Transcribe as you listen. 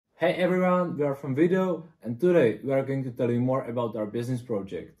Hey everyone, we are from V3DO and today we are going to tell you more about our business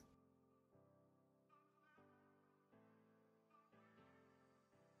project.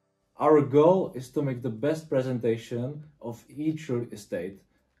 Our goal is to make the best presentation of each real estate,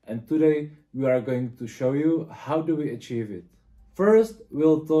 and today we are going to show you how do we achieve it. First,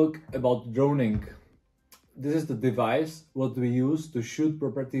 we'll talk about droning. This is the device what we use to shoot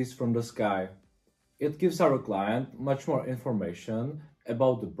properties from the sky. It gives our client much more information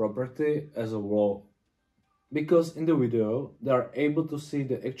about the property as a whole, because in the video they are able to see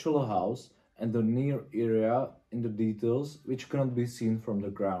the actual house and the near area in the details which cannot be seen from the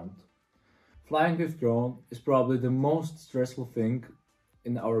ground. Flying with drone is probably the most stressful thing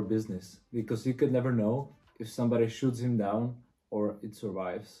in our business, because you can never know if somebody shoots him down or it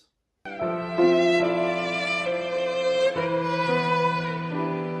survives.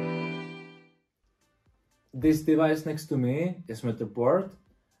 This device next to me is Matterport,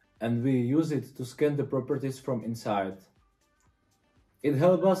 and we use it to scan the properties from inside. It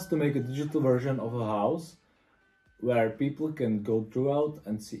helps us to make a digital version of a house where people can go throughout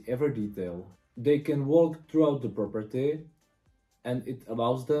and see every detail. They can walk throughout the property and it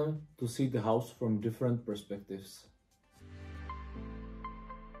allows them to see the house from different perspectives.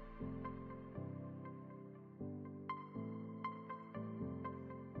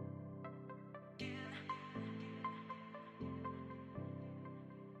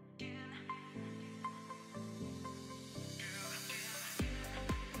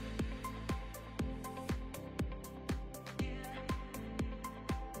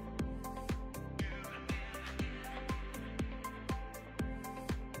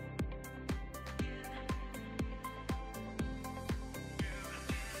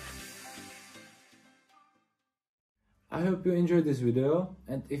 I hope you enjoyed this video,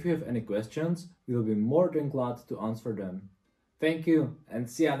 and if you have any questions, we will be more than glad to answer them. Thank you and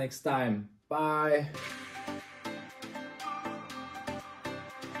see you next time. Bye!